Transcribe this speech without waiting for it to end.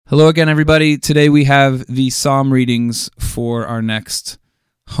Hello again, everybody. Today we have the Psalm readings for our next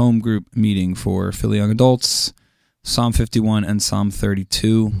home group meeting for Philly Young Adults, Psalm 51 and Psalm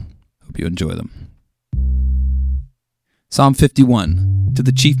 32. Hope you enjoy them. Psalm 51, to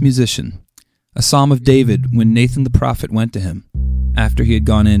the chief musician, a psalm of David when Nathan the prophet went to him after he had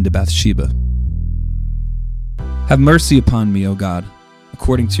gone in to Bathsheba. Have mercy upon me, O God,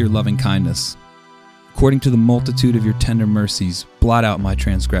 according to your loving kindness. According to the multitude of your tender mercies, blot out my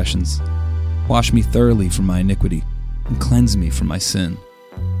transgressions. Wash me thoroughly from my iniquity, and cleanse me from my sin.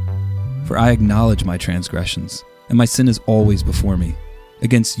 For I acknowledge my transgressions, and my sin is always before me.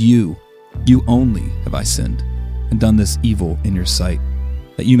 Against you, you only have I sinned, and done this evil in your sight,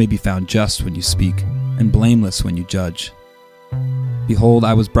 that you may be found just when you speak, and blameless when you judge. Behold,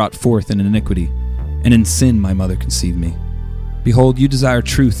 I was brought forth in iniquity, and in sin my mother conceived me. Behold, you desire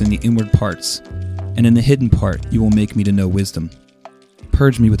truth in the inward parts, and in the hidden part you will make me to know wisdom.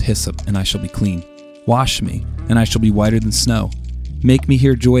 Purge me with hyssop, and I shall be clean. Wash me, and I shall be whiter than snow. Make me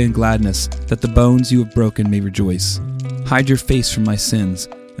hear joy and gladness, that the bones you have broken may rejoice. Hide your face from my sins,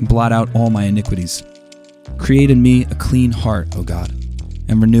 and blot out all my iniquities. Create in me a clean heart, O God,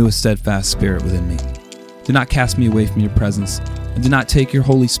 and renew a steadfast spirit within me. Do not cast me away from your presence, and do not take your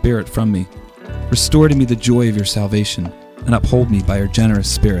Holy Spirit from me. Restore to me the joy of your salvation, and uphold me by your generous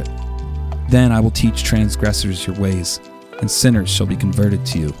spirit. Then I will teach transgressors your ways, and sinners shall be converted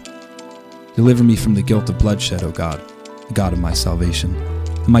to you. Deliver me from the guilt of bloodshed, O God, the God of my salvation,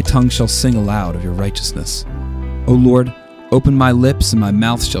 and my tongue shall sing aloud of your righteousness. O Lord, open my lips, and my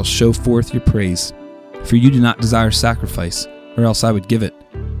mouth shall show forth your praise. For you do not desire sacrifice, or else I would give it.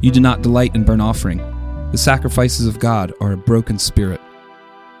 You do not delight in burnt offering. The sacrifices of God are a broken spirit,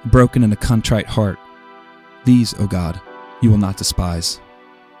 a broken and a contrite heart. These, O God, you will not despise.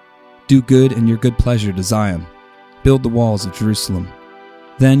 Do good in your good pleasure to Zion. Build the walls of Jerusalem.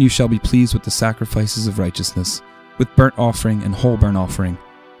 Then you shall be pleased with the sacrifices of righteousness, with burnt offering and whole burnt offering.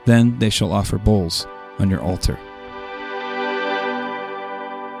 Then they shall offer bulls on your altar.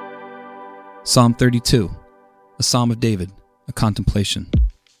 Psalm 32, a psalm of David, a contemplation.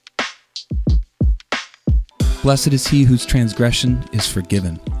 Blessed is he whose transgression is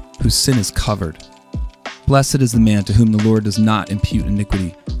forgiven, whose sin is covered. Blessed is the man to whom the Lord does not impute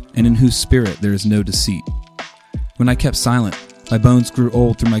iniquity, and in whose spirit there is no deceit. When I kept silent, my bones grew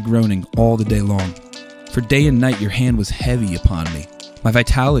old through my groaning all the day long. For day and night your hand was heavy upon me. My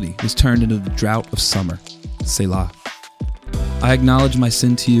vitality was turned into the drought of summer. Selah. I acknowledge my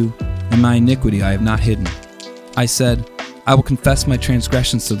sin to you, and my iniquity I have not hidden. I said, I will confess my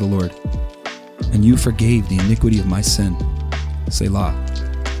transgressions to the Lord, and you forgave the iniquity of my sin. Selah.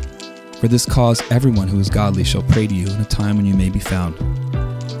 For this cause everyone who is godly shall pray to you in a time when you may be found.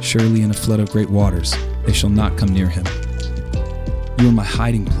 Surely in a flood of great waters they shall not come near him. You are my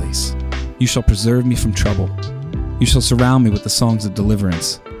hiding place. You shall preserve me from trouble. You shall surround me with the songs of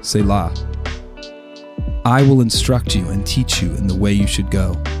deliverance. Selah. I will instruct you and teach you in the way you should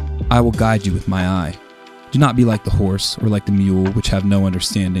go. I will guide you with my eye. Do not be like the horse or like the mule, which have no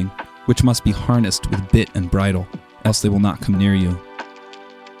understanding, which must be harnessed with bit and bridle, else they will not come near you.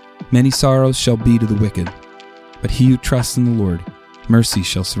 Many sorrows shall be to the wicked, but he who trusts in the Lord, mercy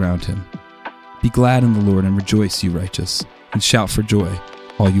shall surround him. Be glad in the Lord and rejoice, you righteous, and shout for joy,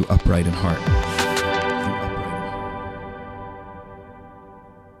 all you upright in heart.